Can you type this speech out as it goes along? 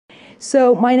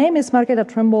So my name is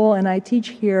Marketa Trimble, and I teach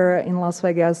here in Las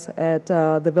Vegas at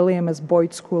the William S.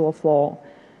 Boyd School of Law,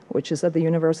 which is at the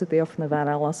University of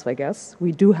Nevada, Las Vegas.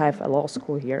 We do have a law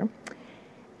school here.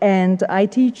 And I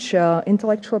teach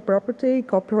intellectual property,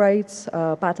 copyrights,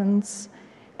 patents,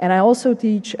 and I also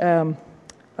teach a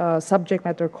subject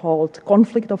matter called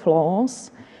conflict of laws,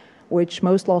 which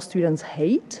most law students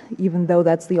hate, even though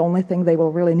that's the only thing they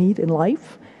will really need in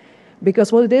life.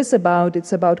 Because what it is about,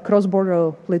 it's about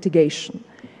cross-border litigation.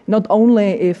 Not only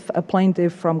if a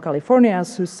plaintiff from California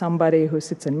sues somebody who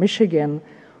sits in Michigan,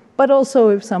 but also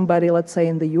if somebody, let's say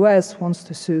in the US, wants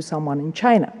to sue someone in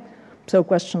China. So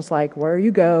questions like where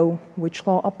you go, which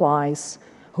law applies,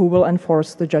 who will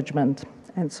enforce the judgment,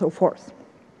 and so forth.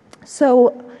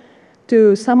 So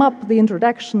to sum up the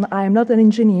introduction, I am not an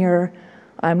engineer,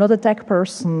 I'm not a tech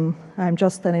person, I'm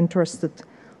just an interested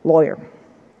lawyer.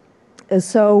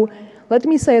 So let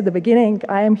me say at the beginning,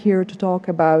 I am here to talk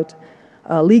about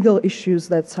legal issues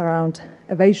that surround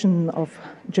evasion of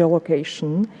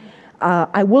geolocation.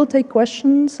 I will take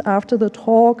questions after the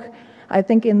talk, I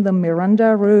think in the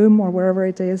Miranda room or wherever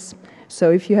it is.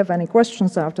 So if you have any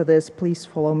questions after this, please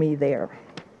follow me there.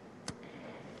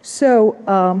 So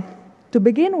to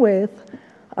begin with,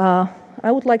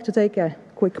 I would like to take a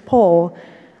quick poll.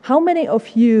 How many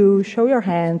of you, show your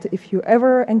hand, if you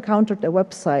ever encountered a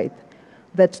website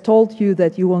that told you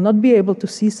that you will not be able to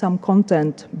see some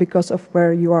content because of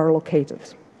where you are located?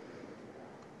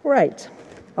 Right,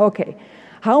 okay.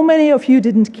 How many of you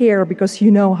didn't care because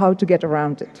you know how to get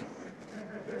around it?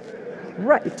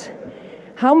 Right.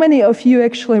 How many of you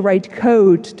actually write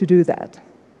code to do that?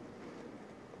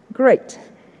 Great.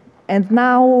 And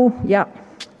now, yeah,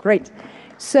 great.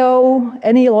 So,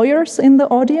 any lawyers in the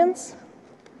audience?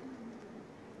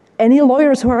 Any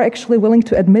lawyers who are actually willing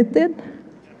to admit it?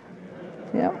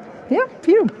 Yeah,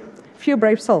 few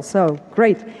brave souls, so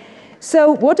great.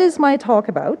 So what is my talk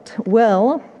about?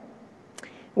 Well,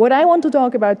 what I want to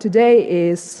talk about today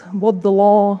is what the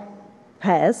law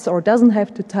has or doesn't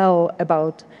have to tell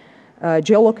about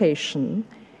geolocation,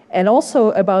 and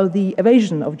also about the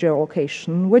evasion of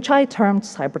geolocation, which I termed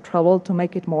cybertravel to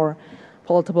make it more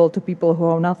palatable to people who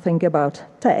know nothing about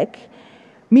tech,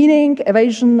 meaning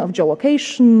evasion of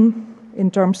geolocation in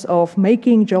terms of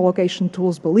making geolocation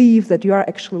tools believe that you are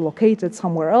actually located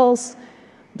somewhere else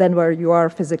than where you are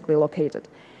physically located.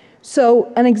 So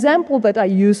an example that I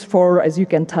use for, as you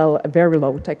can tell, a very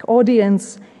low-tech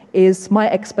audience is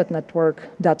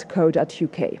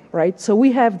myexpertnetwork.co.uk, right? So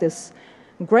we have this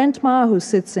grandma who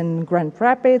sits in Grand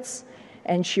Rapids,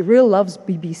 and she really loves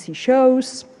BBC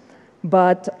shows,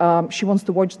 but she wants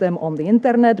to watch them on the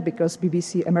internet because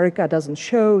BBC America doesn't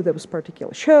show those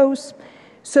particular shows.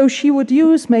 So she would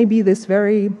use maybe this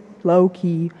very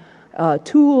low-key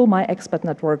tool,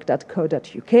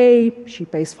 myexpertnetwork.co.uk. She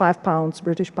pays £5,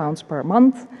 British pounds per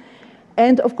month.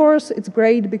 And of course, it's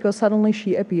great because suddenly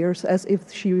she appears as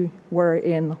if she were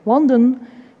in London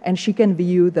and she can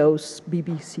view those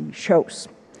BBC shows.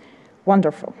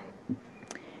 Wonderful.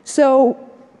 So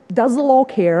does the law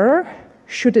care?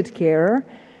 Should it care?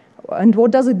 And what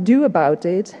does it do about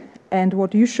it? And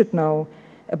what you should know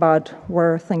about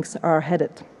where things are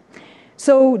headed.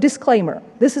 So, disclaimer,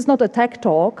 this is not a tech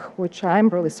talk, which I'm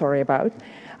really sorry about.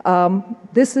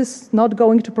 This is not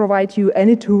going to provide you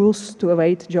any tools to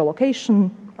evade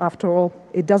geolocation. After all,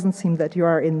 it doesn't seem that you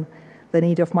are in the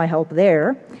need of my help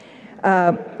there.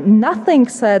 Nothing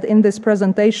said in this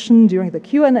presentation during the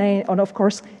Q&A, and of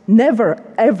course, never,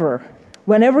 ever,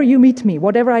 whenever you meet me,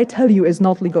 whatever I tell you is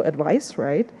not legal advice,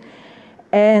 right?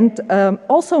 And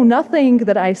also nothing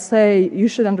that I say you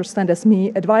should understand as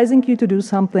me advising you to do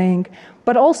something,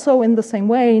 but also in the same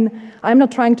vein, I'm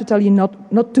not trying to tell you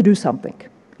not to do something.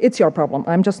 It's your problem.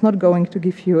 I'm just not going to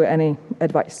give you any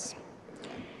advice.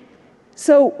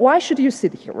 So why should you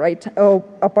sit here, right? Oh,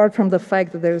 apart from the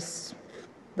fact that there's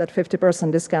that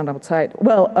 50% discount outside.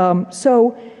 Well,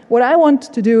 so what I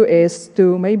want to do is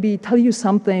to maybe tell you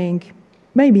something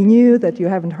maybe new that you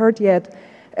haven't heard yet,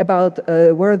 about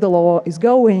where the law is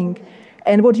going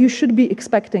and what you should be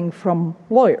expecting from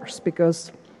lawyers, because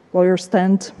lawyers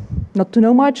tend not to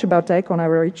know much about tech on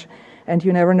average, and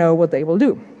you never know what they will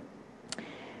do.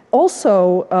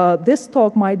 Also, this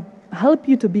talk might help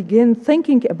you to begin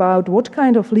thinking about what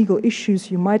kind of legal issues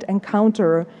you might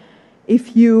encounter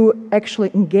if you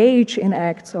actually engage in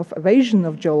acts of evasion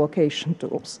of geolocation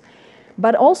tools.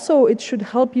 But also, it should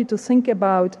help you to think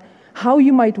about how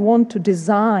you might want to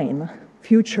design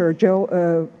future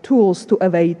tools to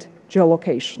evade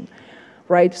geolocation,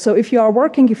 right? So if you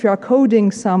are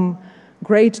coding some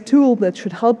great tool that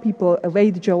should help people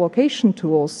evade geolocation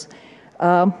tools,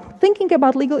 Thinking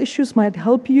about legal issues might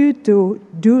help you to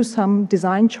do some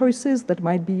design choices that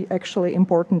might be actually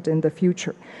important in the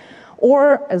future.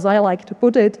 Or, as I like to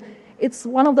put it, it's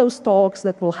one of those talks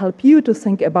that will help you to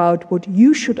think about what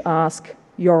you should ask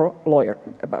your lawyer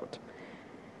about.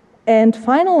 And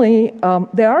finally,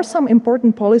 there are some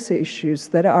important policy issues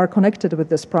that are connected with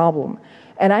this problem.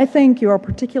 And I think you're a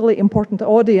particularly important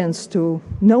audience to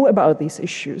know about these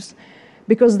issues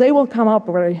because they will come up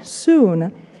very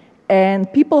soon,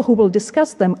 and people who will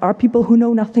discuss them are people who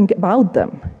know nothing about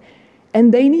them.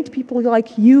 And they need people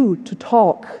like you to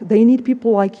talk. They need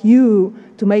people like you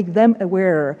to make them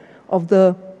aware of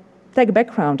the tech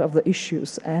background of the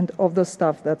issues and of the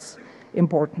stuff that's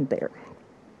important there.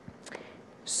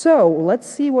 So let's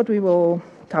see what we will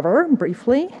cover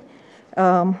briefly.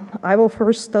 I will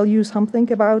first tell you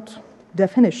something about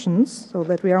definitions so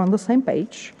that we are on the same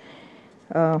page,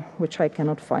 which I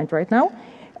cannot find right now.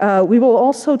 We will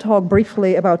also talk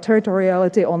briefly about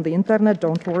territoriality on the internet.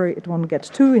 Don't worry, it won't get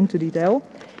too into detail.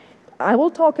 I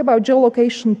will talk about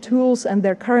geolocation tools and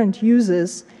their current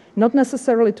uses, not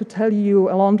necessarily to tell you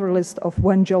a laundry list of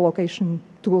when geolocation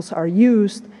tools are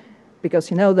used,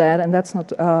 because you know that, and that's not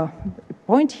the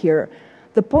point here.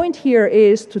 The point here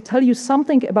is to tell you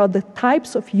something about the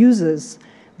types of uses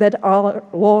that are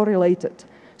law-related.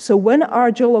 So when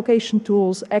are geolocation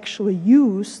tools actually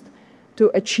used to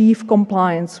achieve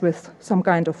compliance with some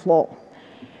kind of law?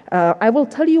 I will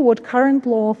tell you what current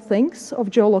law thinks of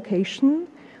geolocation,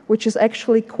 which is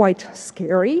actually quite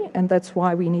scary, and that's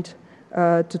why we need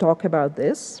to talk about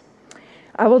this.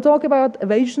 I will talk about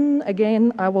evasion.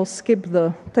 Again, I will skip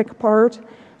the tech part,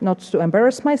 not to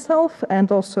embarrass myself,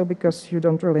 and also because you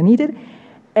don't really need it.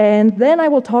 And then I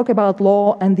will talk about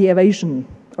law and the evasion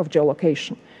of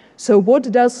geolocation. So what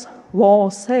does law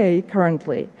say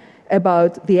currently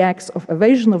about the acts of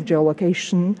evasion of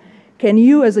geolocation? Can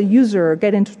you as a user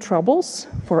get into troubles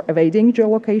for evading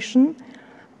geolocation?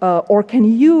 Or can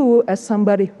you, as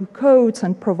somebody who codes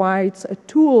and provides a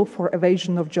tool for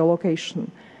evasion of geolocation,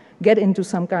 get into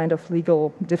some kind of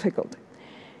legal difficulty?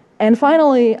 And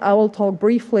finally, I will talk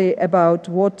briefly about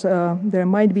what there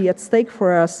might be at stake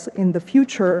for us in the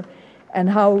future and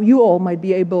how you all might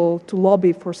be able to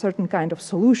lobby for certain kind of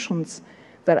solutions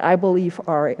that I believe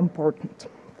are important.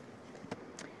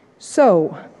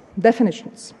 So,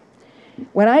 definitions.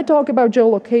 When I talk about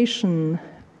geolocation,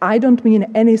 I don't mean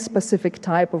any specific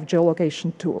type of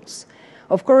geolocation tools.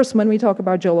 Of course, when we talk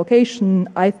about geolocation,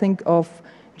 I think of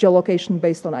geolocation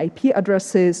based on IP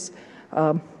addresses,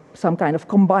 some kind of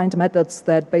combined methods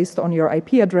that based on your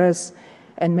IP address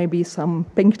and maybe some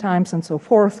ping times and so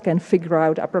forth can figure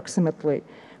out approximately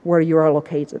where you are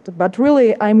located. But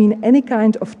really, I mean any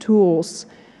kind of tools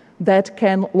that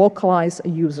can localize a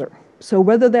user. So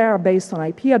whether they are based on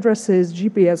IP addresses,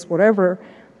 GPS, whatever,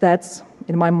 that's,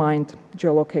 in my mind,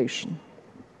 geolocation.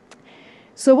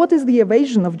 So what is the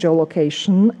evasion of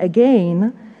geolocation?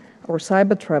 Again, or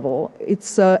Cybertravel,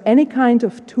 it's any kind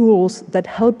of tools that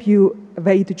help you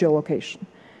evade geolocation.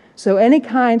 So any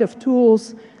kind of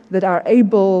tools that are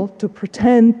able to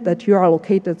pretend that you are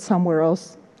located somewhere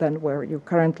else than where you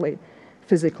currently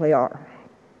physically are,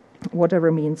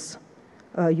 whatever means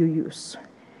you use.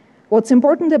 What's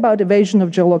important about evasion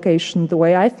of geolocation, the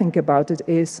way I think about it,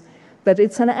 is that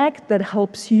it's an act that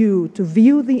helps you to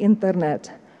view the internet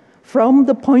from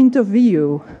the point of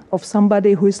view of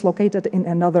somebody who is located in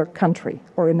another country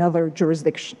or another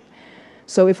jurisdiction.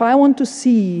 So if I want to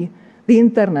see the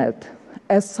internet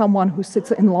as someone who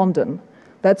sits in London,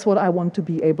 that's what I want to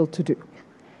be able to do.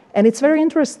 And it's very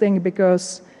interesting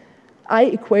because I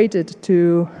equate it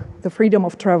to the freedom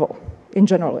of travel in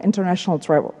general, international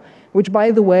travel, which,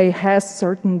 by the way, has a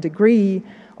certain degree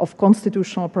of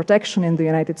constitutional protection in the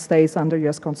United States under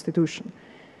US Constitution.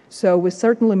 So with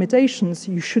certain limitations,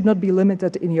 you should not be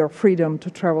limited in your freedom to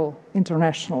travel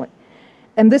internationally.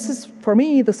 And this is, for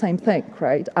me, the same thing,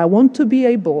 right? I want to be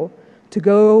able to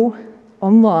go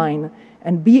online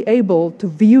and be able to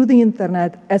view the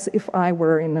internet as if I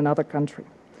were in another country.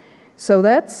 So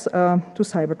that's to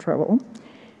Cybertravel.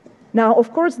 Now,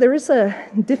 of course, there is a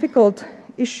difficult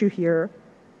issue here,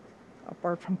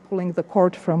 apart from pulling the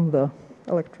cord from the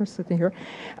electricity here,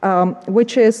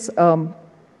 which is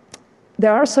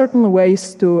there are certain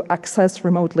ways to access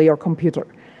remotely your computer.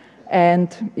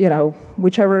 And, you know,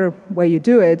 whichever way you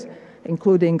do it,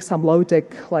 including some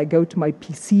low-tech, like go to my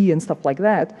PC and stuff like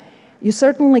that, you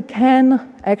certainly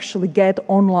can actually get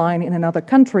online in another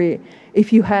country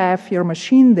if you have your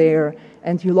machine there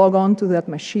and you log on to that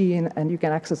machine and you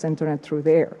can access internet through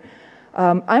there.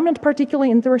 I'm not particularly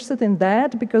interested in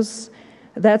that because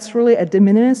That's really a de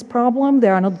minimis problem.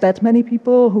 There are not that many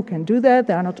people who can do that.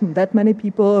 There are not that many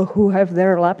people who have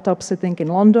their laptop sitting in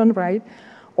London, right?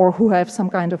 Or who have some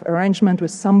kind of arrangement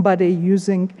with somebody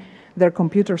using their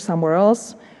computer somewhere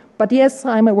else. But yes,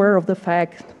 I'm aware of the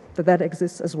fact that that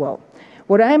exists as well.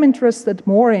 What I'm interested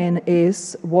more in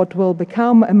is what will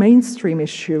become a mainstream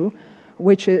issue,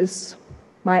 which is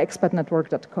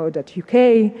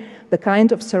myexpatnetwork.co.uk, the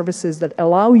kind of services that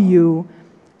allow you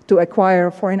to acquire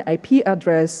a foreign IP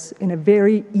address in a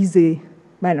very easy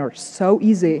manner, so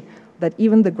easy that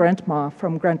even the grandma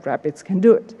from Grand Rapids can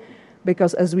do it.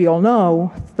 Because as we all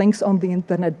know, things on the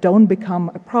internet don't become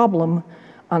a problem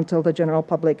until the general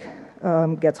public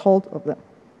gets hold of them.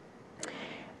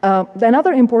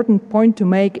 Another important point to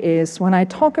make is when I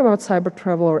talk about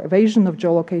Cybertravel or evasion of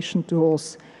geolocation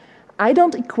tools, I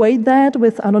don't equate that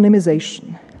with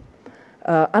anonymization.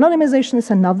 Anonymization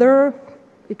is another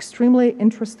extremely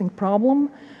interesting problem,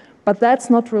 but that's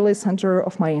not really center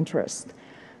of my interest.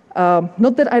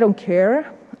 Not that I don't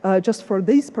care, just for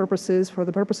these purposes, for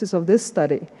the purposes of this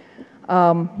study,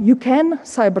 you can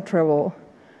cybertravel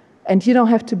and you don't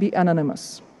have to be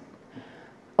anonymous.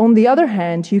 On the other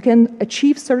hand, you can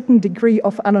achieve certain degree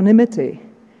of anonymity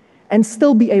and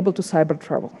still be able to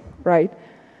cybertravel, right?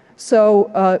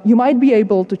 So you might be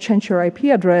able to change your IP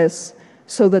address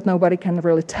so that nobody can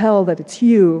really tell that it's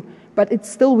you, but it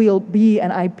still will be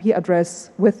an IP address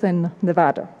within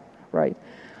Nevada, right?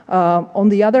 On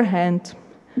the other hand,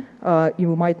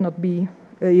 you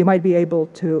might be able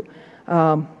to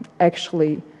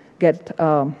actually get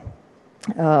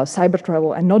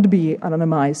cybertravel and not be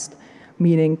anonymized,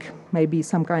 meaning maybe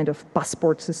some kind of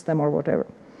passport system or whatever.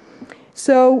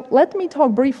 So let me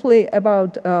talk briefly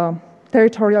about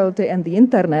territoriality and the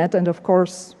internet, and of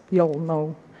course, you all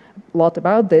know a lot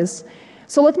about this.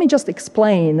 So let me just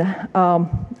explain. A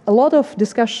lot of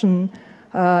discussion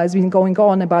has been going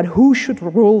on about who should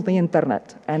rule the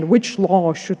internet and which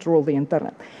law should rule the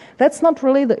internet. That's not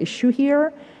really the issue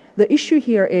here. The issue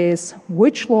here is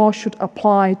which law should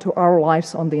apply to our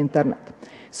lives on the internet.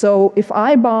 So if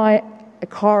I buy a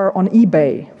car on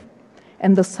eBay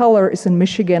and the seller is in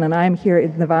Michigan and I'm here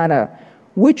in Nevada,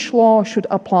 which law should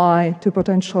apply to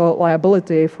potential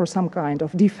liability for some kind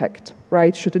of defect,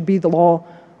 right? Should it be the law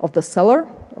of the seller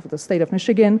of the state of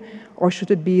Michigan, or should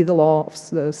it be the law of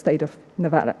the state of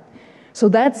Nevada? So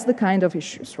that's the kind of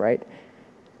issues, right?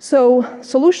 So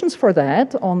solutions for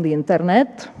that on the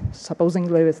internet,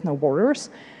 supposedly with no borders,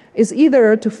 is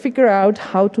either to figure out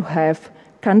how to have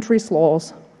countries'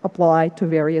 laws apply to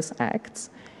various acts,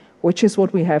 which is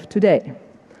what we have today.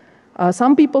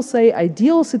 Some people say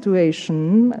ideal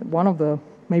situation,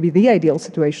 maybe the ideal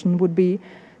situation would be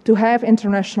to have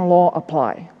international law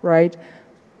apply, right?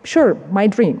 Sure, my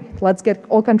dream. Let's get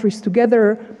all countries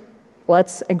together,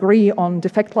 let's agree on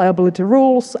defect liability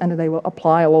rules, and they will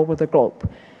apply all over the globe.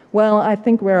 Well, I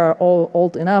think we're all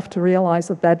old enough to realize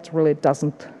that that really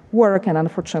doesn't work, and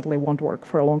unfortunately won't work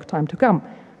for a long time to come.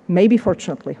 Maybe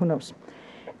fortunately, who knows?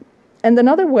 And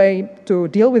another way to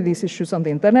deal with these issues on the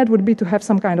internet would be to have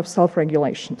some kind of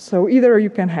self-regulation. So either you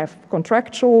can have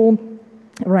contractual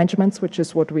arrangements, which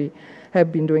is what we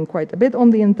have been doing quite a bit on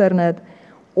the internet,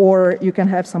 or you can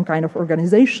have some kind of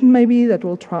organization maybe that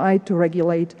will try to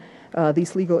regulate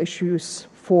these legal issues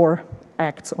for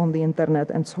acts on the internet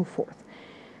and so forth.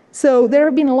 So there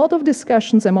have been a lot of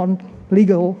discussions among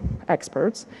legal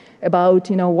experts about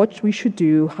what we should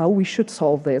do, how we should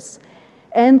solve this.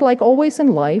 And like always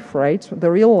in life, right,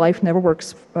 the real life never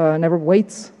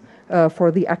waits for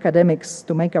the academics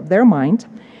to make up their mind.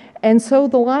 And so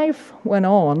the life went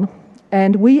on,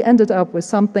 and we ended up with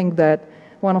something that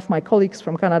one of my colleagues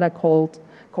from Canada calls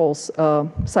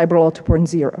Cyber Law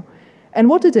 2.0. And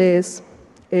what it is,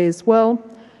 well,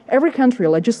 every country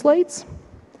legislates,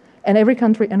 and every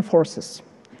country enforces.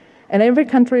 And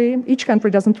each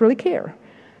country doesn't really care.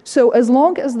 So as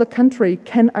long as the country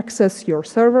can access your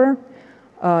server,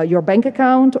 your bank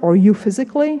account, or you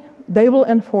physically, they will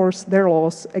enforce their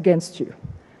laws against you.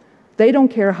 They don't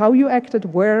care how you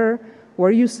acted, where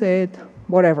you sit,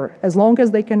 whatever. As long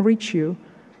as they can reach you,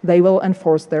 they will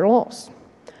enforce their laws.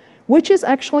 Which is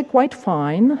actually quite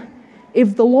fine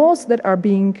if the laws that are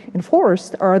being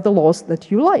enforced are the laws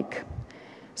that you like.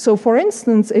 So for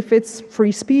instance, if it's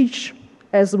free speech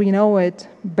as we know it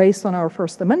based on our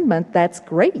First Amendment, that's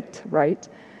great, right?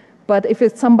 But if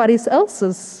it's somebody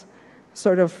else's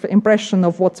sort of impression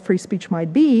of what free speech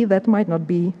might be, that might not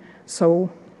be so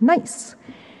nice.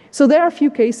 So there are a few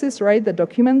cases, right, that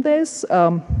document this.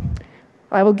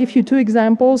 I will give you two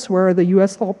examples where the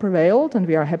US law prevailed, and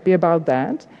we are happy about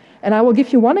that. And I will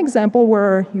give you one example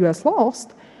where US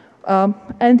lost,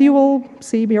 And you will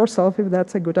see yourself if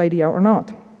that's a good idea or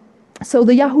not. So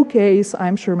the Yahoo case,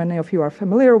 I'm sure many of you are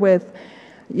familiar with.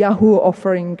 Yahoo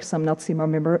offering some Nazi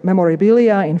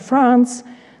memorabilia in France,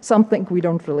 something we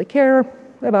don't really care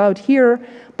about here,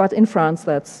 but in France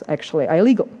that's actually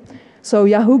illegal. So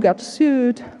Yahoo got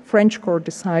sued, French court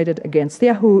decided against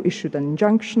Yahoo, issued an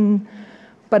injunction,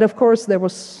 but of course there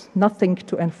was nothing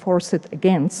to enforce it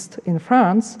against in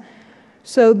France.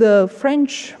 So the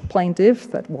French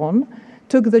plaintiff that won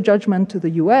took the judgment to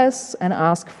the US and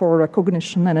asked for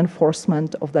recognition and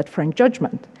enforcement of that French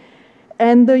judgment.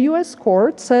 And the US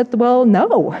court said, well,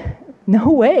 no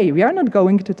way, we are not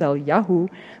going to tell Yahoo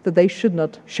that they should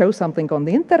not show something on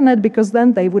the internet because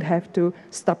then they would have to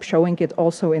stop showing it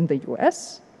also in the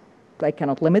US. They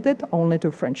cannot limit it only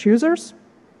to French users,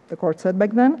 the court said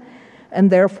back then, and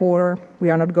therefore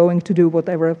we are not going to do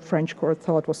whatever French court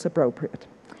thought was appropriate.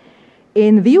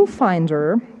 In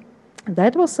Viewfinder,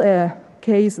 that was a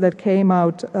case that came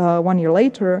out 1 year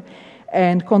later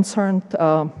and concerned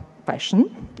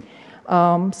fashion.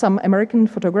 Some American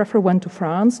photographer went to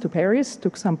France, to Paris,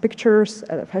 took some pictures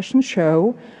at a fashion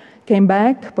show, came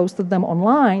back, posted them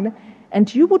online,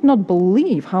 and you would not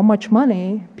believe how much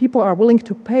money people are willing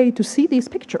to pay to see these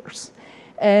pictures.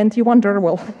 And you wonder,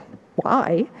 well,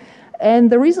 why? And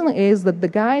the reason is that the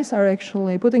guys are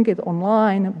actually putting it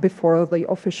online before the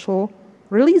official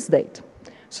release date.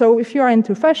 So if you are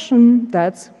into fashion,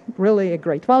 that's really a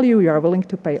great value. You are willing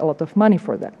to pay a lot of money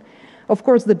for that. Of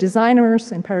course, the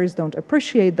designers in Paris don't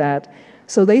appreciate that,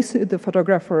 so they sued the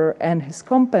photographer and his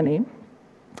company.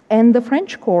 And the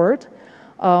French court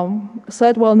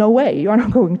said, well, no way, you are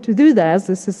not going to do that.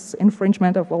 This is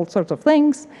infringement of all sorts of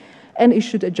things, and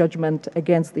issued a judgment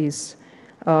against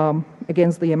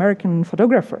against the American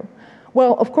photographer.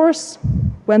 Well, of course,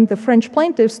 when the French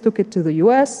plaintiffs took it to the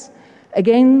US,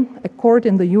 again, a court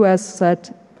in the US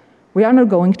said, we are not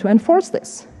going to enforce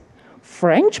this.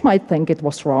 French might think it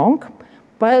was wrong,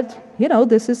 but, you know,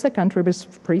 this is a country with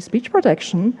free speech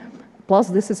protection, plus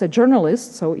this is a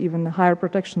journalist, so even higher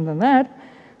protection than that,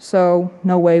 so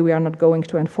no way we are not going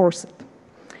to enforce it.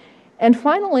 And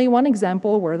finally, one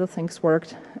example where the things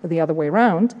worked the other way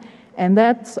around, and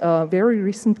that's a very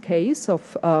recent case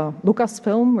of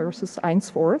Lucasfilm versus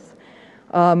Ainsworth.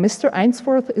 Mr.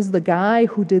 Ainsworth is the guy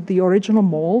who did the original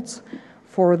molds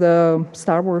for the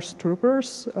Star Wars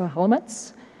Troopers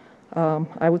helmets.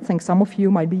 I would think some of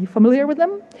you might be familiar with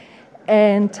them.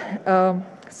 And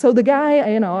so the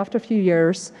guy, you know, after a few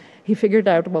years, he figured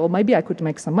out, well, maybe I could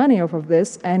make some money off of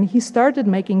this, and he started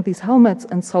making these helmets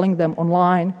and selling them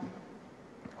online.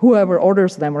 Whoever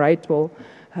orders them, right,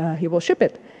 he will ship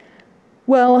it.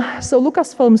 Well, so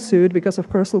Lucasfilm sued, because of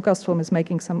course Lucasfilm is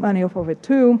making some money off of it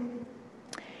too.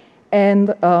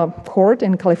 And court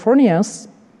in California,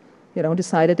 you know,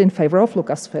 decided in favor of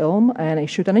Lucasfilm and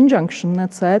issued an injunction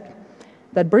that said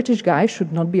that British guy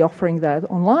should not be offering that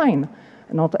online,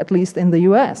 not at least in the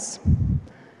US.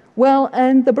 Well,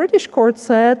 and the British court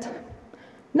said,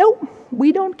 no,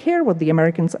 we don't care what the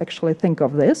Americans actually think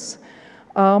of this.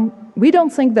 We don't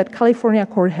think that California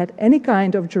court had any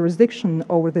kind of jurisdiction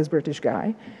over this British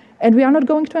guy, and we are not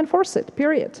going to enforce it,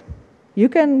 period. You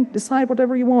can decide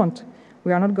whatever you want.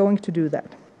 We are not going to do that.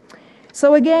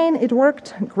 So again, it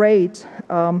worked great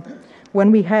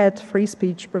when we had free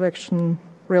speech protection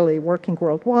really working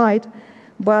worldwide,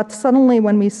 but suddenly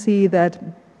when we see that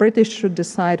British should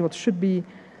decide what should be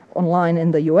online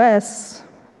in the US,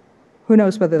 who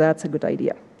knows whether that's a good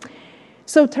idea.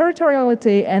 So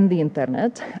territoriality and the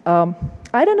internet.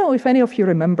 I don't know if any of you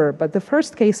remember, but the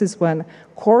first cases when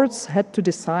courts had to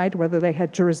decide whether they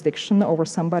had jurisdiction over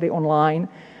somebody online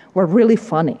were really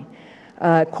funny.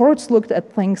 Courts looked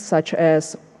at things such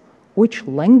as which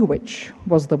language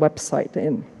was the website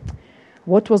in,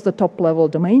 what was the top-level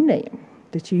domain name,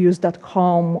 did you use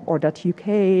 .com or .uk?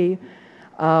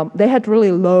 They had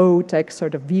really low-tech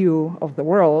sort of view of the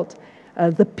world.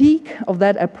 The peak of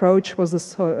that approach was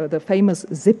the famous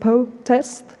Zippo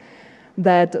test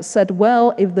that said,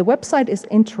 well, if the website is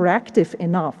interactive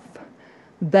enough,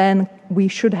 then we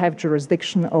should have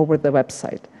jurisdiction over the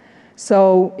website.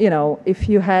 So, you know, if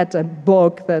you had a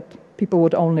blog that people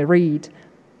would only read,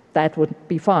 that would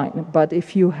be fine. But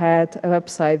if you had a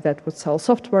website that would sell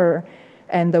software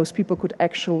and those people could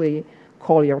actually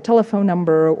call your telephone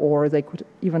number or they could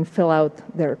even fill out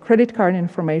their credit card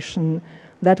information,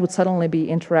 that would suddenly be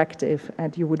interactive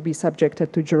and you would be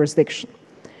subjected to jurisdiction.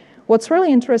 What's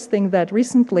really interesting that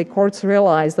recently courts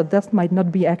realized that that might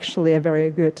not be actually a very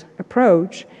good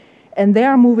approach, and they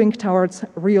are moving towards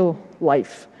real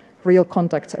life, real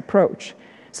contacts approach.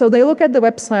 So they look at the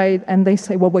website and they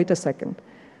say, well, wait a second.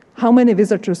 How many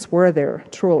visitors were there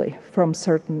truly from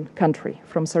certain country,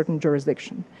 from certain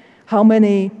jurisdiction? How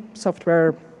many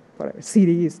software, whatever,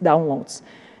 CDs, downloads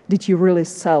did you really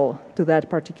sell to that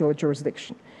particular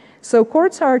jurisdiction? So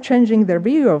courts are changing their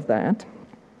view of that.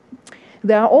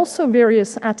 There are also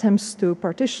various attempts to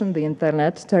partition the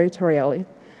internet territorially.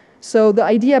 So the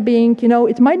idea being,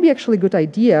 it might be actually a good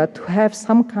idea to have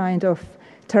some kind of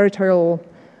territorial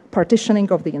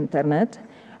partitioning of the internet.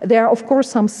 There are, of course,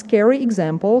 some scary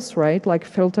examples, right, like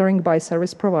filtering by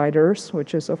service providers,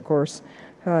 which is, of course,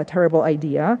 a terrible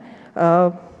idea.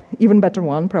 Even better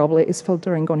one, probably, is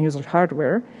filtering on user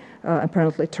hardware.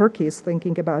 Apparently, Turkey is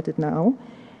thinking about it now.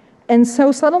 And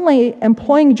so suddenly,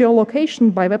 employing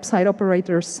geolocation by website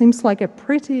operators seems like a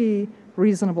pretty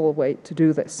reasonable way to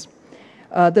do this.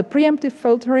 The preemptive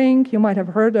filtering you might have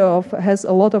heard of has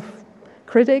a lot of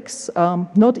critics,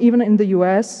 not even in the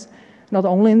US, not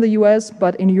only in the US,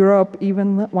 but in Europe.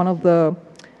 Even one of the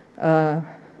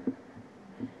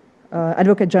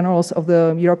advocate generals of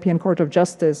the European Court of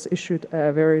Justice issued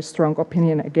a very strong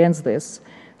opinion against this.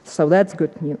 So that's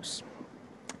good news.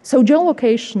 So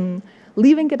geolocation,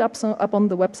 leaving it up on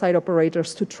the website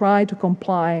operators to try to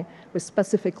comply with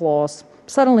specific laws,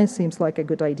 suddenly seems like a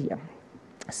good idea.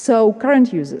 So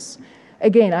current uses.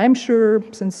 Again, I'm sure,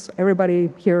 since everybody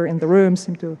here in the room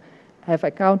seems to have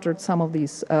encountered some of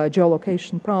these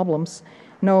geolocation problems,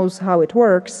 knows how it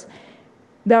works.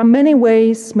 There are many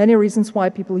ways, many reasons why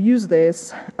people use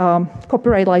this.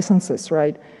 Copyright licenses,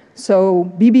 right?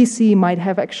 So BBC might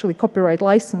have actually copyright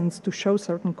license to show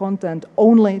certain content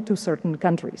only to certain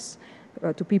countries,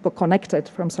 to people connected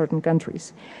from certain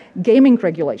countries. Gaming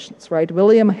regulations, right?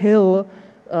 William Hill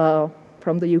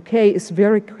from the UK is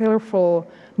very careful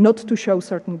not to show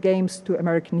certain games to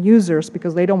American users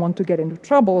because they don't want to get into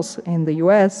troubles in the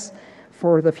US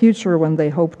for the future when they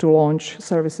hope to launch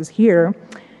services here.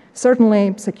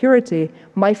 Certainly security.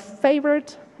 My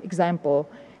favorite example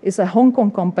is a Hong Kong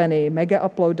company,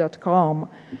 megaupload.com,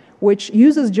 which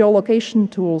uses geolocation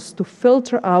tools to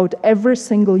filter out every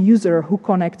single user who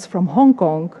connects from Hong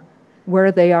Kong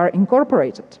where they are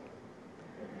incorporated.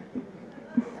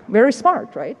 Very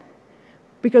smart, right?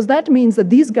 Because that means that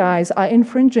these guys are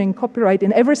infringing copyright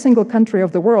in every single country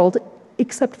of the world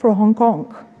except for Hong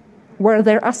Kong, where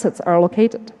their assets are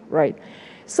located, right?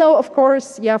 So, of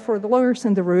course, yeah, for the lawyers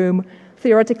in the room,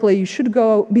 theoretically, you should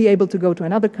be able to go to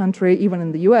another country, even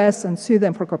in the US, and sue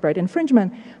them for copyright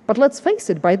infringement. But let's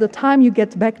face it, by the time you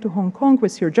get back to Hong Kong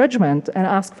with your judgment and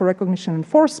ask for recognition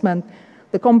enforcement,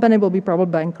 the company will be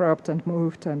probably bankrupt and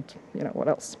moved and, what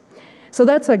else. So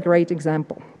that's a great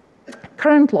example.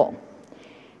 Current law.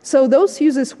 So those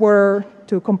uses were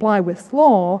to comply with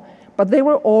law, but they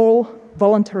were all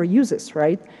voluntary uses,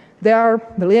 right? There,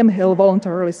 William Hill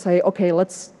voluntarily say, okay,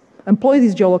 let's employ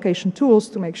these geolocation tools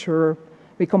to make sure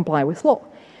we comply with law.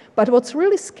 But what's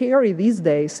really scary these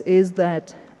days is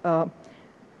that,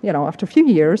 after a few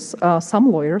years,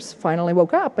 some lawyers finally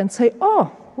woke up and say,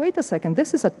 oh, wait a second,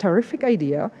 this is a terrific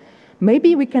idea.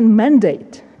 Maybe we can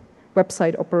mandate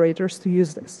website operators to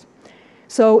use this.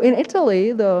 So in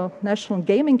Italy, the National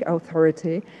Gaming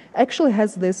Authority actually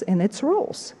has this in its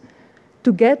rules.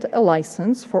 To get a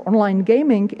license for online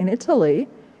gaming in Italy,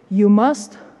 you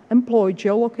must employ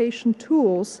geolocation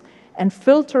tools and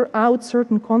filter out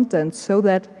certain content so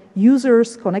that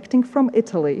users connecting from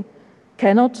Italy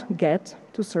cannot get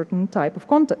to certain type of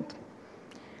content.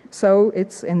 So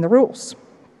it's in the rules.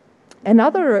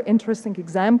 Another interesting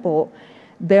example,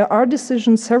 there are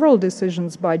several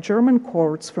decisions by German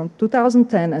courts from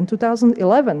 2010 and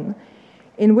 2011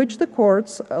 in which the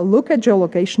courts look at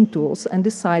geolocation tools and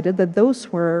decided that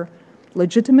those were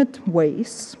legitimate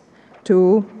ways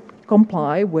to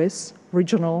comply with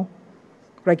regional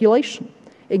regulation.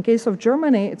 In case of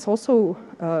Germany, it's also,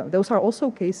 those are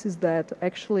also cases that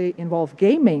actually involve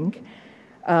gaming,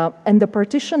 and the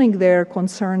partitioning there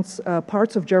concerns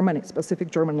parts of Germany, specific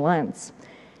German lands.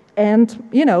 And,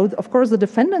 of course, the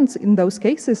defendants in those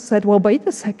cases said, well, wait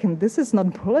a second, this is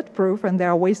not bulletproof, and there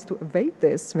are ways to evade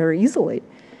this very easily.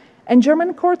 And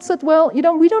German courts said, well,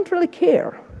 we don't really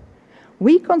care.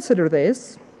 We consider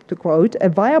this, to quote, a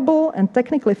viable and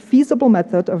technically feasible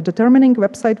method of determining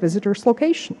website visitors'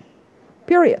 location,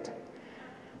 period.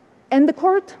 And the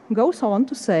court goes on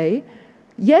to say,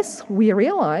 yes, we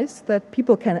realize that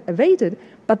people can evade it,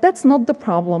 but that's not the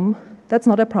problem, that's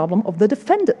not a problem of the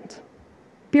defendant.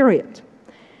 Period.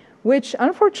 Which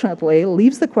unfortunately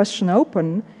leaves the question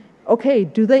open, okay,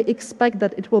 do they expect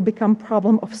that it will become a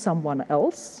problem of someone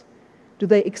else? Do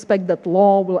they expect that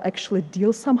law will actually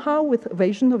deal somehow with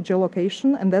evasion of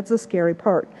geolocation? And that's the scary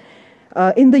part.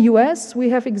 In the US, we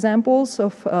have examples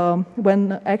of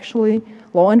when actually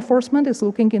law enforcement is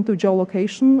looking into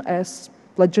geolocation as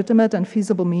legitimate and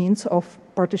feasible means of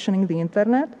partitioning the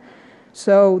internet.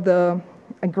 So the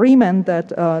agreement that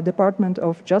Department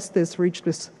of Justice reached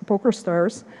with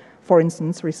PokerStars, for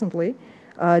instance, recently,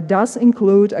 does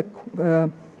include a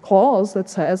clause that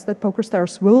says that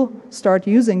PokerStars will start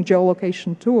using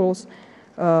geolocation tools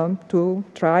to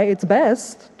try its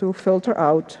best to filter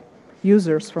out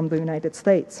users from the United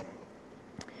States.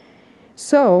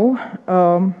 So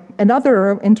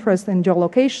another interest in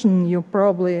geolocation you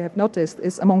probably have noticed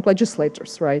is among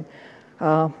legislators, right?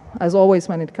 As always,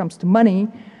 when it comes to money,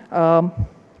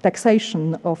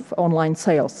 taxation of online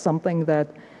sales, something that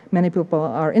many people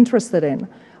are interested in.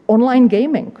 Online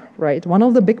gaming, right? One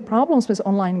of the big problems with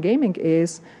online gaming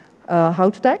is how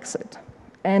to tax it.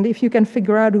 And if you can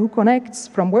figure out who connects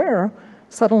from where,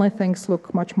 suddenly things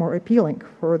look much more appealing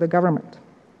for the government.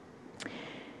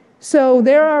 So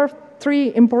there are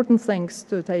three important things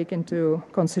to take into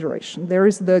consideration. There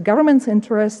is the government's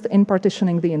interest in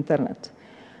partitioning the internet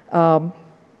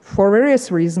for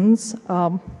various reasons,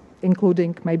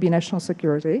 including maybe national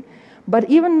security. But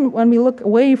even when we look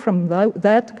away from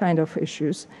that kind of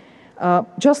issues,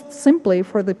 just simply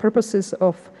for the purposes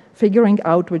of figuring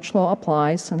out which law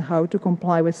applies and how to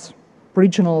comply with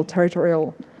regional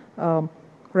territorial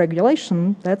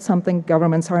regulation, that's something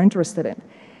governments are interested in.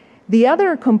 The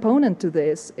other component to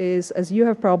this is, as you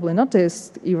have probably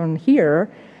noticed even here,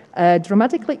 a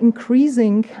dramatically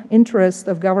increasing interest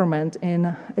of government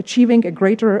in achieving a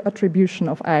greater attribution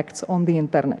of acts on the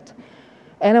internet.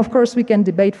 And of course, we can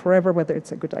debate forever whether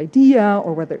it's a good idea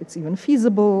or whether it's even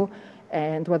feasible,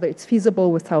 and whether it's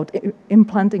feasible without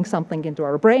implanting something into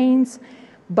our brains.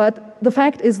 But the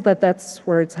fact is that that's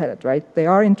where it's headed, right? They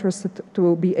are interested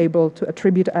to be able to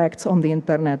attribute acts on the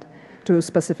internet to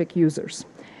specific users.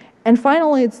 And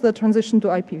finally, it's the transition to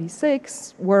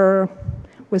IPv6, where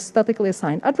with statically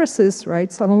assigned addresses,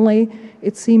 right, suddenly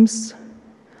it seems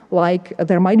like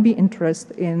there might be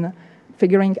interest in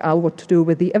figuring out what to do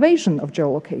with the evasion of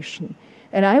geolocation.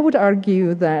 And I would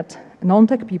argue that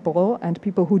non-tech people and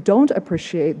people who don't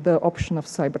appreciate the option of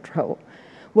cybertravel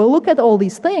will look at all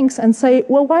these things and say,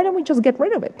 well, why don't we just get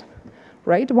rid of it,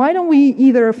 right? Why don't we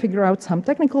either figure out some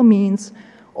technical means,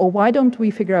 or why don't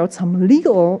we figure out some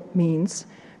legal means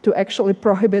to actually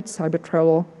prohibit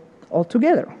cybertravel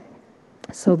altogether?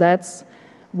 So that's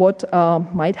what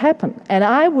might happen. And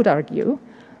I would argue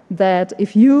that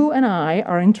if you and I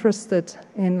are interested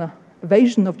in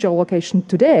evasion of geolocation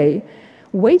today,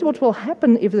 wait what will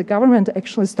happen if the government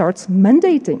actually starts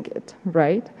mandating it,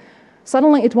 right?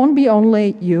 Suddenly, it won't be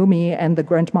only you, me, and the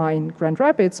grandma in Grand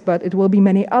Rapids, but it will be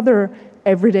many other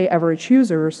everyday average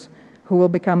users who will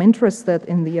become interested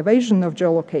in the evasion of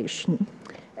geolocation.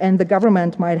 And the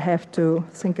government might have to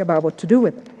think about what to do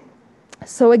with it.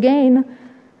 So again,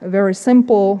 very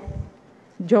simple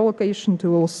geolocation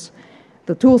tools.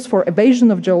 The tools for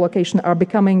evasion of geolocation are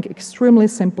becoming extremely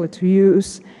simple to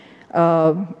use.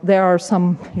 There are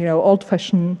some,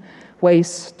 old-fashioned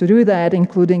ways to do that,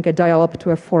 including a dial-up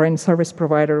to a foreign service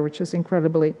provider, which is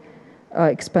incredibly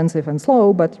expensive and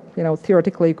slow, but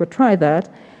theoretically you could try that.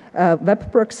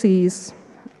 Web proxies,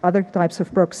 other types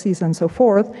of proxies, and so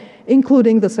forth,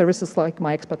 including the services like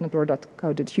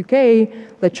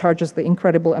myexpertnetwork.co.uk that charges the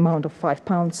incredible amount of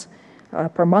 £5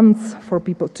 per month for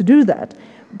people to do that.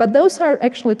 But those are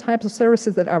actually types of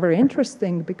services that are very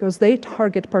interesting because they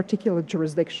target particular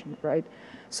jurisdiction, right?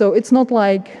 So it's not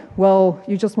like, well,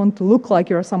 you just want to look like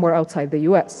you're somewhere outside the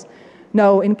US.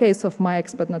 No, in case of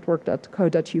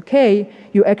myexpertnetwork.co.uk,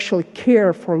 you actually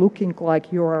care for looking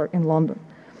like you are in London.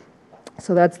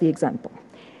 So that's the example.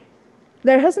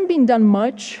 There hasn't been done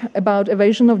much about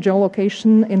evasion of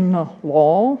geolocation in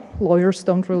law. Lawyers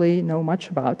don't really know much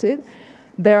about it.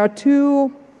 There are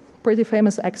two pretty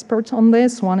famous experts on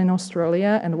this, one in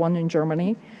Australia and one in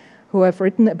Germany, who have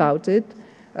written about it.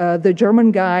 The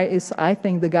German guy is, I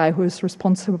think, the guy who is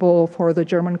responsible for the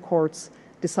German courts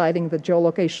deciding that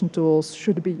geolocation tools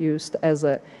should be used as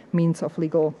a means of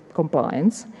legal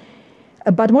compliance.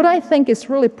 But what I think is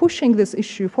really pushing this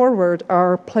issue forward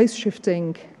are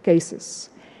place-shifting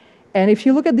cases. And if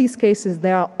you look at these cases,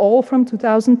 they are all from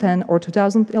 2010 or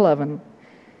 2011,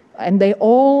 and they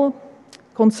all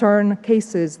concern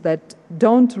cases that they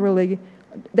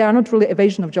are not really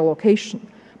evasion of geolocation,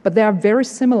 but they are very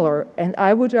similar, and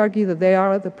I would argue that they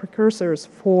are the precursors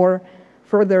for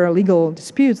further legal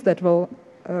disputes that will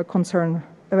concern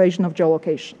evasion of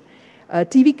geolocation.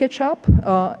 TV Catch-up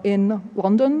in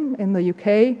London, in the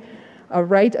UK,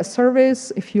 write a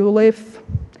service. If you live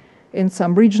in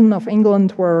some region of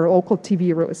England where local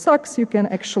TV really sucks, you can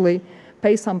actually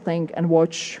pay something and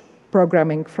watch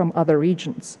programming from other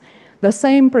regions. The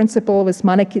same principle with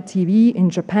Maneki TV in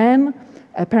Japan.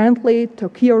 Apparently,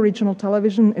 Tokyo regional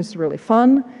television is really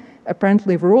fun.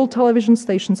 Apparently, rural television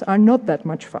stations are not that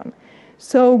much fun.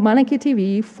 So Maneki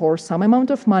TV, for some amount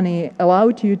of money,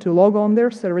 allowed you to log on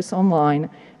their service online,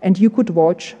 and you could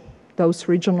watch those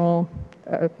regional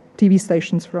TV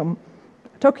stations from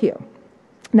Tokyo.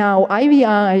 Now,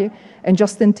 IVI and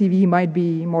Justin TV might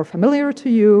be more familiar to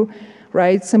you,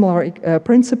 right? Similar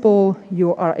principle,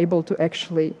 you are able to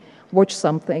actually watch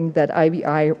something that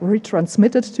IVI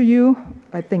retransmitted to you,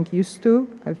 I think used to.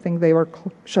 I think they were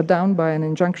shut down by an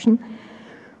injunction.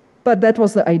 But that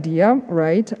was the idea,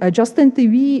 right? Justin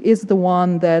TV is the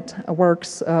one that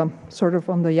works sort of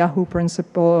on the Yahoo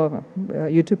principle,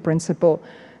 YouTube principle,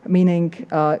 meaning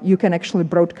you can actually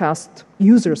broadcast,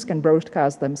 users can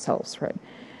broadcast themselves, right?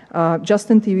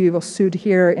 Justin TV was sued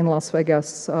here in Las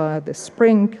Vegas this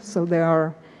spring, so they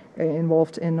are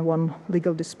involved in one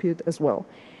legal dispute as well.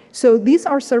 So these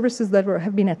are services that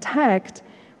have been attacked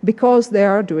because they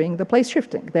are doing the place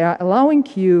shifting. They are allowing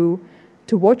you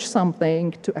to watch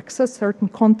something, to access certain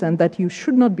content that you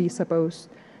should not be supposed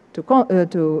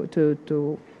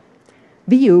to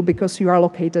view because you are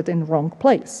located in the wrong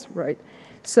place, right?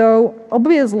 So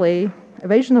obviously,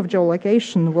 evasion of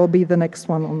geolocation will be the next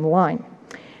one on the line.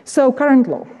 So current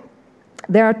law.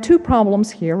 There are two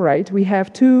problems here, right? We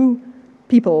have two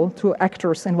people, two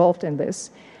actors involved in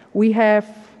this. We have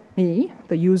me,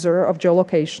 the user of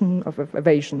geolocation, of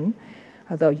evasion,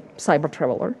 the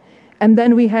Cybertraveler. And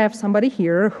then we have somebody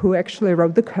here who actually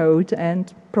wrote the code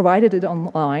and provided it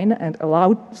online and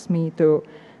allows me to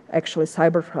actually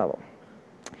cybertravel.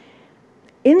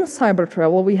 In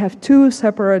cybertravel, we have two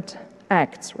separate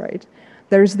acts, right?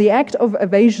 There's the act of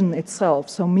evasion itself.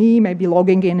 So me maybe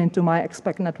logging into my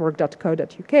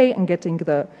expectnetwork.co.uk and getting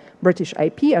the British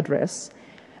IP address.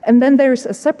 And then there's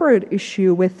a separate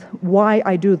issue with why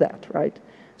I do that, right?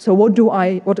 So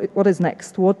what is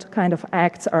next? What kind of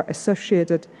acts are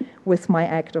associated with my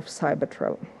act of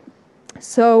cybertravel?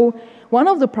 So one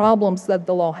of the problems that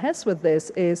the law has with this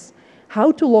is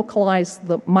how to localize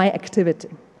my activity,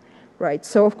 right?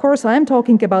 So of course I'm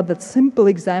talking about that simple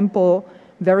example,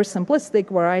 very simplistic,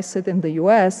 where I sit in the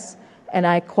US and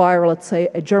I acquire, let's say,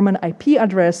 a German IP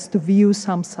address to view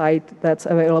some site that's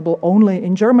available only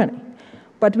in Germany.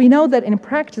 But we know that in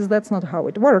practice that's not how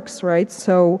it works, right?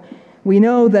 So we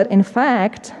know that, in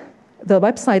fact, the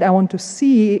website I want to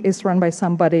see is run by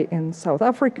somebody in South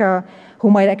Africa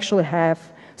who might actually have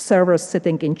servers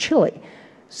sitting in Chile.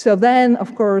 So then,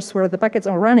 of course, where the packets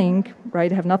are running,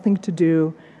 right, have nothing to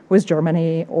do with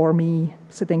Germany or me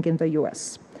sitting in the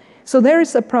US. So there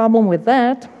is a problem with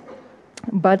that.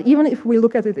 But even if we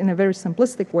look at it in a very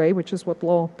simplistic way, which is what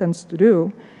law tends to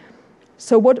do,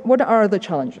 so what are the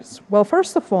challenges? Well,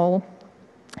 first of all,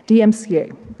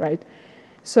 DMCA, right?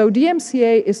 So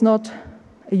DMCA is not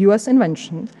a US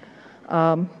invention.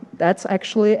 That's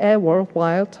actually a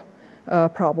worldwide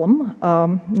problem.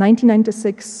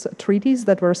 1996 treaties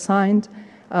that were signed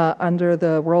under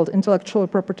the World Intellectual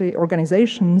Property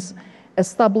Organizations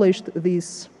established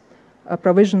these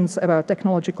provisions about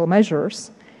technological measures,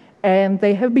 and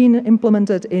they have been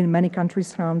implemented in many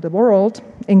countries around the world,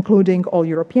 including all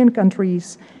European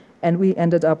countries, and we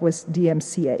ended up with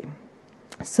DMCA.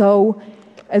 So,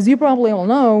 as you probably all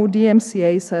know,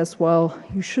 DMCA says, well,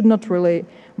 you should not really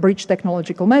breach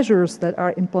technological measures that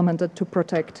are implemented to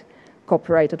protect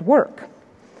copyrighted work.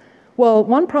 Well,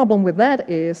 one problem with that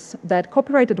is that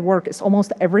copyrighted work is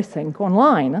almost everything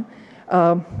online.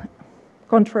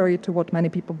 Contrary to what many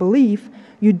people believe,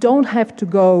 you don't have to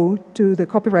go to the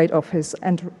Copyright Office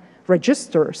and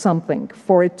register something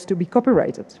for it to be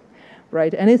copyrighted,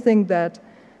 right? Anything that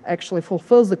actually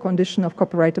fulfills the condition of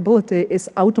copyrightability is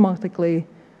automatically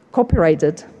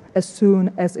copyrighted as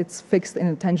soon as it's fixed in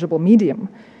a tangible medium.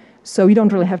 So you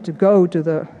don't really have to go to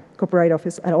the Copyright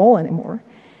Office at all anymore.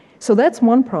 So that's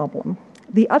one problem.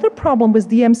 The other problem with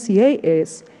DMCA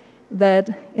is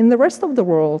that in the rest of the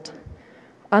world,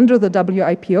 under the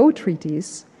WIPO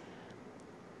treaties,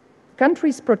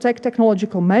 countries protect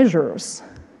technological measures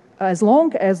as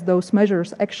long as those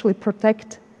measures actually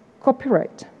protect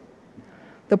copyright.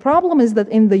 The problem is that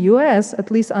in the US,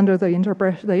 at least under the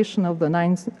interpretation of the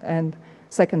Ninth and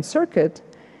Second Circuit,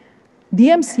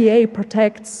 DMCA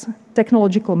protects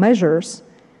technological measures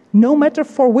no matter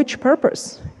for which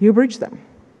purpose you breach them,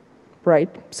 right?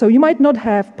 So you might not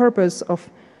have purpose of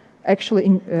actually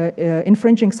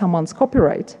infringing someone's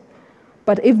copyright,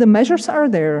 but if the measures are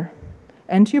there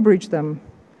and you breach them,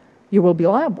 you will be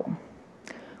liable,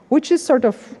 which is sort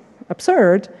of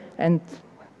absurd, and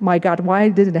my God, why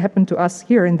did it happen to us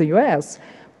here in the US?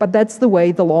 but that's the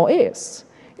way the law is.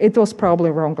 It was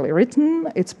probably wrongly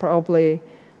written. It's probably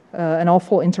an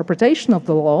awful interpretation of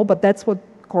the law, but that's what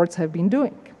courts have been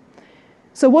doing.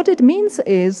 So what it means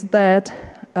is that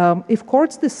if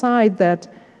courts decide that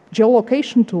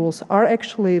geolocation tools are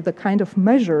actually the kind of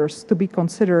measures to be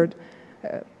considered,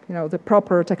 the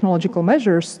proper technological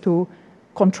measures to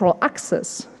control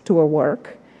access to a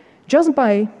work, just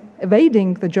by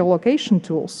evading the geolocation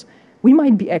tools, we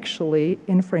might be actually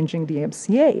infringing the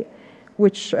DMCA,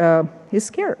 which is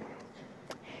scary.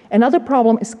 Another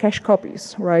problem is cache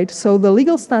copies, right? So the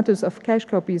legal status of cache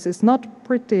copies is not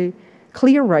pretty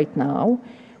clear right now,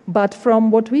 but from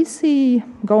what we see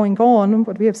going on,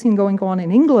 what we have seen going on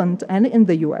in England and in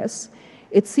the US,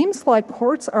 it seems like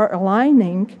courts are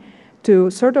aligning to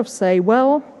sort of say,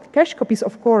 well, cache copies,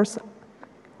 of course,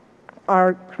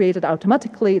 are created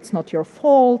automatically, it's not your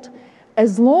fault,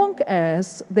 as long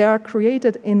as they are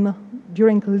created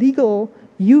during legal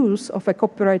use of a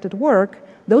copyrighted work,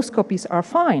 those copies are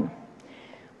fine.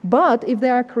 But if they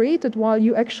are created while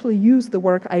you actually use the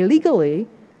work illegally,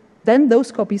 then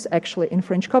those copies actually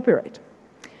infringe copyright.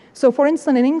 So for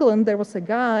instance, in England, there was a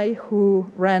guy who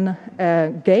ran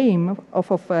a game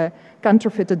off of a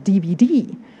counterfeited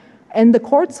DVD. And the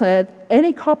court said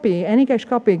any cache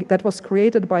copy that was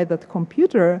created by that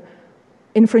computer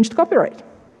infringed copyright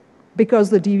because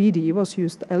the DVD was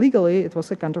used illegally, it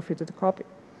was a counterfeited copy.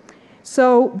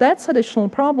 So that's an additional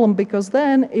problem because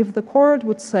then if the court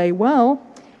would say, well,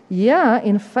 yeah,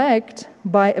 in fact,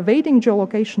 by evading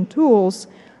geolocation tools,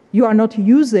 you are not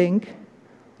using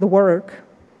the work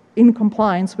in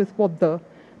compliance with what the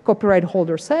copyright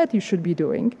holder said you should be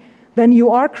doing, then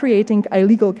you are creating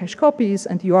illegal cache copies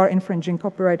and you are infringing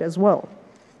copyright as well.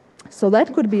 So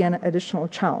that could be an additional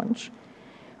challenge.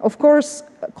 Of course,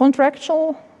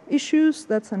 contractual issues,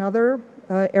 that's another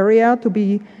area to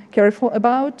be careful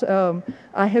about.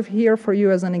 I have here for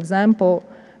you as an example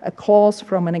a clause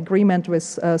from an agreement with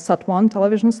Sat1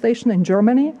 television station in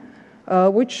Germany,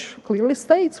 which clearly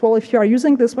states, well, if you are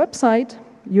using this website,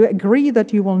 you agree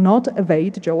that you will not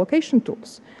evade geolocation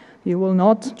tools. You will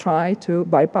not try to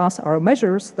bypass our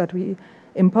measures that we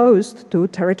imposed to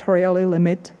territorially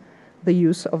limit the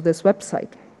use of this website.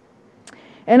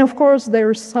 And of course,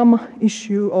 there is some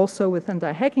issue also with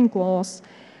anti-hacking laws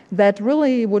that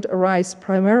really would arise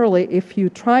primarily if you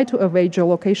try to evade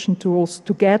geolocation tools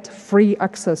to get free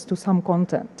access to some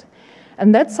content.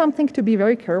 And that's something to be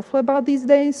very careful about these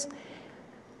days,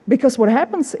 because what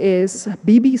happens is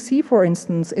BBC, for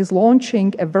instance, is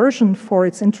launching a version for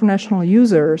its international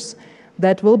users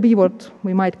that will be what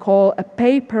we might call a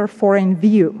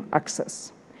pay-per-foreign-view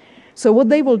access. So what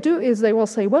they will do is they will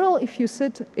say, well, if you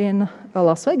sit in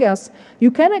Las Vegas,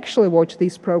 you can actually watch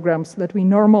these programs that we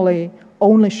normally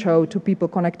only show to people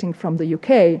connecting from the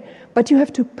UK, but you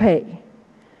have to pay,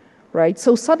 right?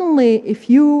 So suddenly, if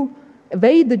you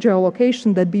evade the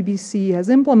geolocation that BBC has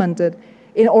implemented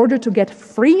in order to get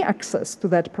free access to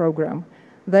that program,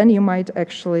 then you might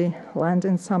actually land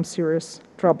in some serious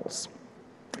troubles.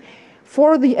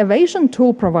 For the evasion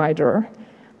tool provider,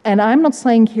 and I'm not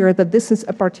saying here that this is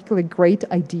a particularly great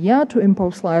idea to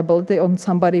impose liability on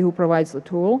somebody who provides the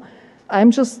tool.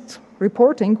 I'm just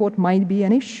reporting what might be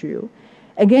an issue.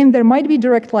 Again, there might be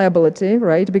direct liability,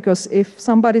 right? Because if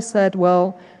somebody said,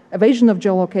 well, evasion of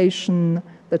geolocation,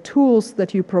 the tools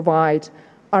that you provide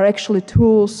are actually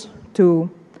tools to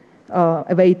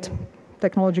evade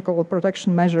technological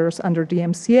protection measures under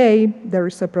DMCA, there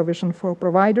is a provision for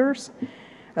providers.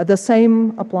 The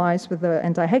same applies with the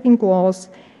anti-hacking laws.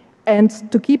 And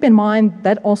to keep in mind,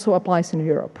 that also applies in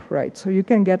Europe, right? So you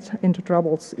can get into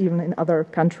troubles even in other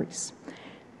countries.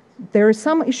 There is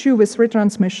some issue with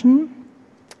retransmission,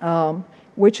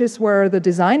 which is where the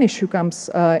design issue comes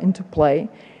into play.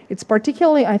 It's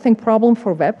particularly, I think, problem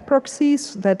for web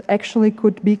proxies that actually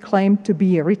could be claimed to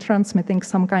be retransmitting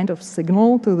some kind of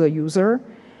signal to the user.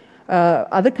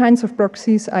 Other kinds of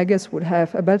proxies, I guess, would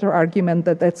have a better argument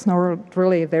that that's not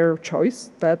really their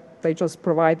choice, that they just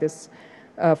provide this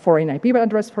foreign IP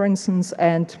address, for instance,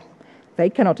 and they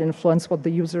cannot influence what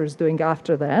the user is doing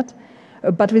after that.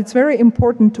 But it's very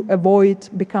important to avoid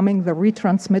becoming the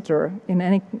retransmitter in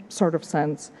any sort of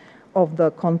sense of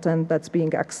the content that's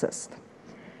being accessed.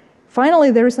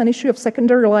 Finally, there is an issue of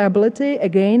secondary liability,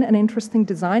 again, an interesting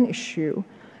design issue.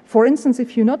 For instance,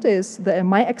 if you notice, the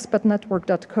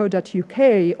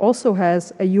myexpertnetwork.co.uk also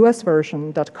has a US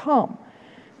version, .com.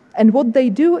 And what they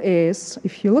do is,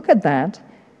 if you look at that,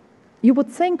 you would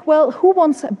think, well, who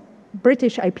wants a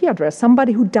British IP address?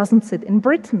 Somebody who doesn't sit in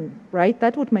Britain, right?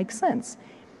 That would make sense.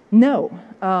 No,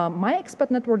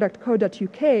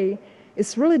 myexpertnetwork.co.uk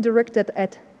is really directed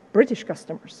at British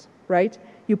customers, right?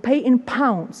 You pay in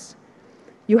pounds.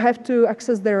 You have to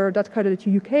access their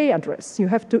 .co.uk address. You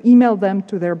have to email them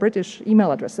to their British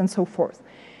email address and so forth.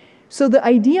 So the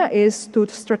idea is to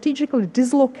strategically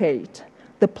dislocate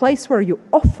the place where you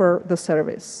offer the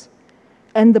service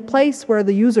and the place where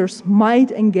the users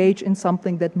might engage in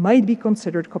something that might be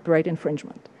considered copyright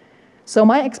infringement. So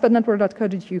my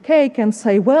expatnetwork.co.uk can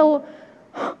say, well,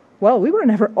 we were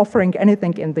never offering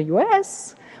anything in the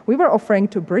US. We were offering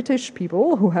to British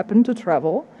people who happen to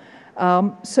travel.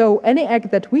 So any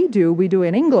act that we do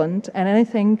in England, and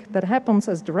anything that happens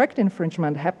as direct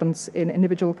infringement happens in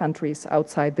individual countries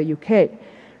outside the UK.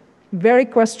 Very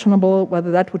questionable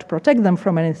whether that would protect them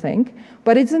from anything,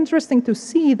 but it's interesting to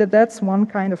see that that's one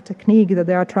kind of technique that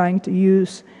they are trying to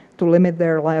use to limit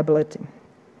their liability.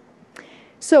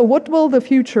 So what will the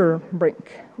future bring?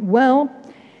 Well,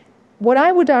 what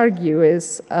I would argue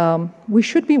is we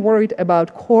should be worried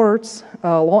about courts,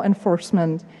 law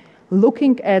enforcement,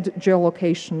 looking at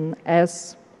geolocation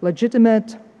as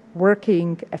legitimate,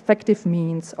 working, effective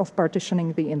means of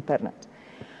partitioning the internet.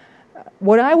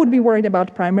 What I would be worried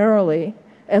about primarily,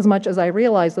 as much as I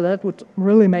realize that that would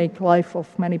really make life of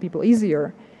many people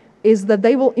easier, is that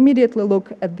they will immediately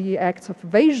look at the acts of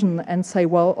evasion and say,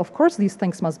 well, of course these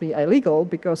things must be illegal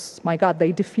because, my God,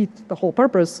 they defeat the whole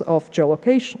purpose of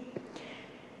geolocation.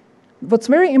 What's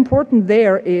very important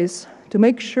there is to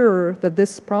make sure that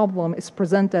this problem is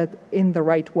presented in the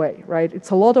right way, right?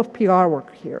 It's a lot of PR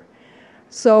work here.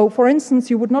 So, for instance,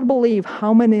 you would not believe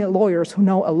how many lawyers who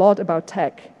know a lot about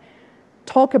tech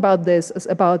talk about this as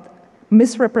about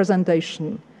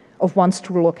misrepresentation of one's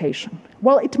true location.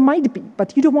 Well, it might be,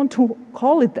 but you don't want to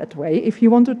call it that way if you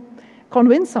want to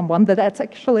convince someone that that's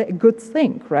actually a good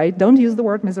thing, right? Don't use the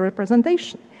word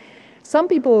misrepresentation. Some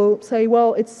people say,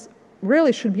 well, it's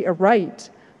really should be a right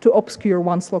to obscure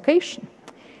one's location.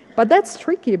 But that's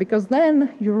tricky because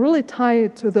then you really tie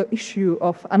it to the issue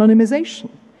of anonymization.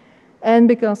 And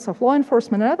because of law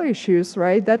enforcement and other issues,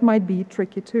 right, that might be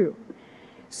tricky too.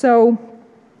 So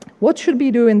what should we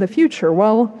do in the future?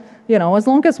 Well, you know, as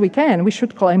long as we can, we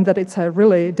should claim that it's a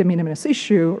really de minimis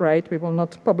issue, right? We will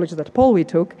not publish that poll we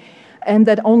took, and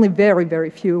that only very,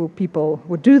 very few people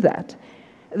would do that.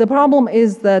 The problem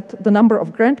is that the number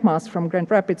of grandmas from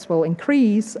Grand Rapids will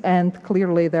increase, and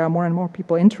clearly there are more and more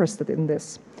people interested in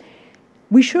this.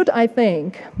 We should, I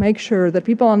think, make sure that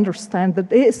people understand that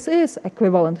this is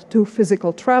equivalent to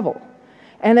physical travel.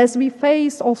 And as we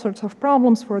face all sorts of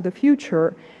problems for the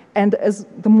future, and as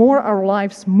the more our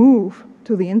lives move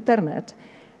to the internet,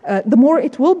 the more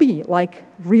it will be like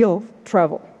real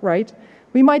travel, right?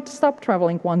 We might stop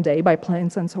traveling one day by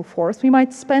planes and so forth. We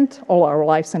might spend all our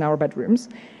lives in our bedrooms.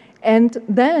 And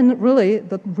then, really,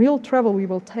 the real travel we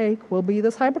will take will be the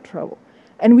cyber travel.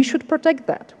 And we should protect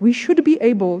that. We should be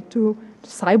able to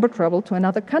cyber travel to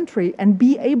another country and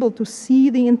be able to see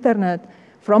the internet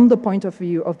from the point of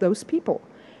view of those people.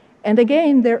 And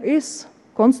again, there is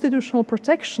constitutional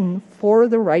protection for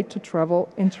the right to travel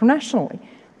internationally.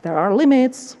 There are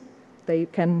limits. They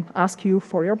can ask you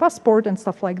for your passport and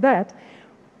stuff like that.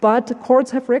 But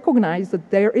courts have recognized that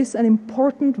there is an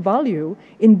important value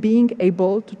in being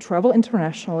able to travel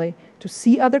internationally, to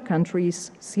see other countries,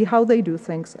 see how they do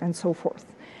things, and so forth.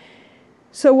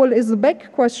 So what is the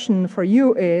big question for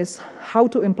you is how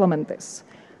to implement this.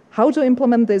 How to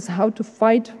implement this, how to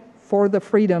fight for the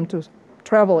freedom to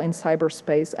travel in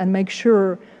cyberspace and make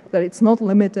sure that it's not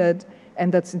limited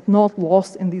and that it's not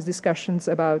lost in these discussions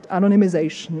about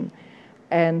anonymization,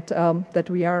 and that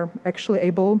we are actually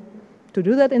able to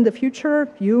do that in the future,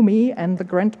 you, me, and the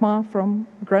grandma from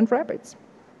Grand Rapids.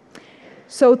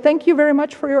 So thank you very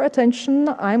much for your attention.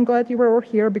 I'm glad you were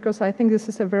here because I think this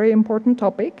is a very important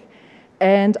topic.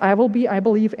 And I will be, I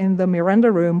believe, in the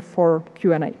Miranda room for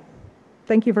Q&A.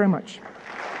 Thank you very much.